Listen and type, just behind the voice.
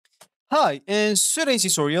Hi, in today's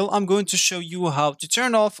tutorial, I'm going to show you how to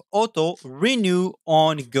turn off auto renew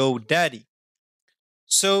on GoDaddy.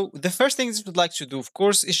 So the first thing that we'd like to do, of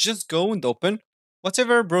course, is just go and open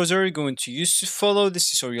whatever browser you're going to use to follow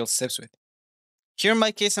this tutorial steps with. Here in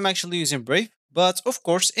my case, I'm actually using Brave, but of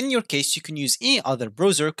course, in your case, you can use any other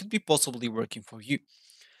browser could be possibly working for you.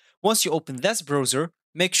 Once you open that browser,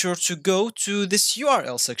 make sure to go to this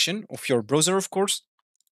URL section of your browser, of course,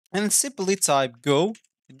 and simply type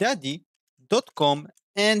godaddy.com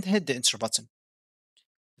and hit the enter button.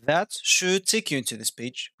 That should take you into this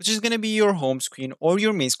page, which is going to be your home screen or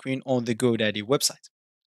your main screen on the GoDaddy website.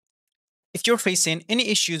 If you're facing any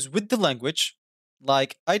issues with the language,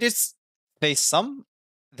 like I did face some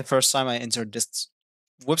the first time I entered this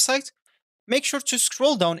website, make sure to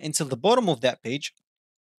scroll down until the bottom of that page.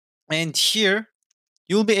 And here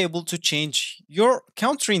you'll be able to change your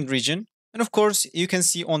country and region. And of course, you can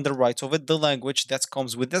see on the right of it the language that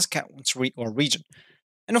comes with this country or region.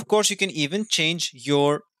 And of course, you can even change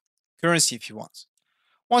your currency if you want.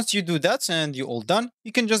 Once you do that and you're all done,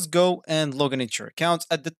 you can just go and log in into your account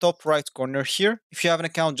at the top right corner here. If you have an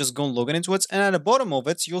account, just go and log in into it. And at the bottom of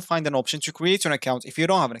it, you'll find an option to create an account if you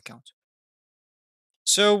don't have an account.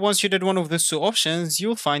 So once you did one of those two options,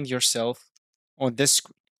 you'll find yourself on this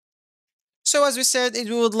screen. So as we said, it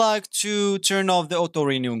would like to turn off the auto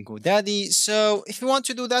renew on GoDaddy. So if you want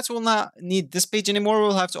to do that, we'll not need this page anymore.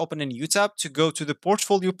 We'll have to open a new tab to go to the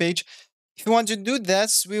portfolio page. If you want to do that,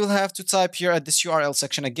 we will have to type here at this URL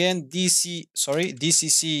section again,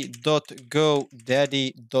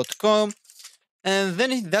 dcc.godaddy.com. And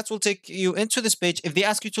then that will take you into this page. If they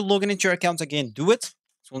ask you to log in into your account again, do it.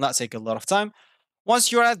 It will not take a lot of time.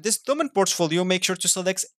 Once you're at this domain portfolio, make sure to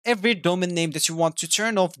select every domain name that you want to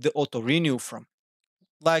turn off the auto renew from.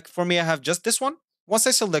 Like for me, I have just this one. Once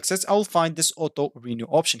I select it, I will find this auto renew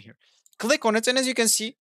option here. Click on it, and as you can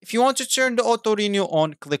see, if you want to turn the auto renew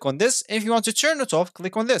on, click on this. And if you want to turn it off,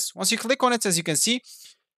 click on this. Once you click on it, as you can see,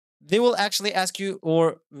 they will actually ask you,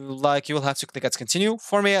 or like you will have to click at continue.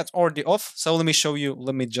 For me, it's already off. So let me show you.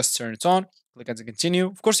 Let me just turn it on. Click at continue.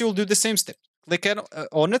 Of course, you will do the same step. Click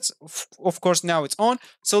on it. Of course, now it's on.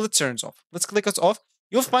 So let's turn it off. Let's click it off.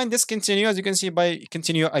 You'll find this continue, as you can see, by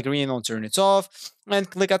continue agreeing on turn it off, and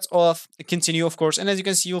click at off, continue, of course. And as you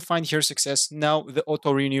can see, you'll find here success. Now the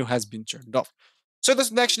auto renew has been turned off. So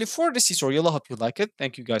that's actually for this tutorial. I hope you like it.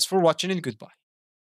 Thank you guys for watching, and goodbye.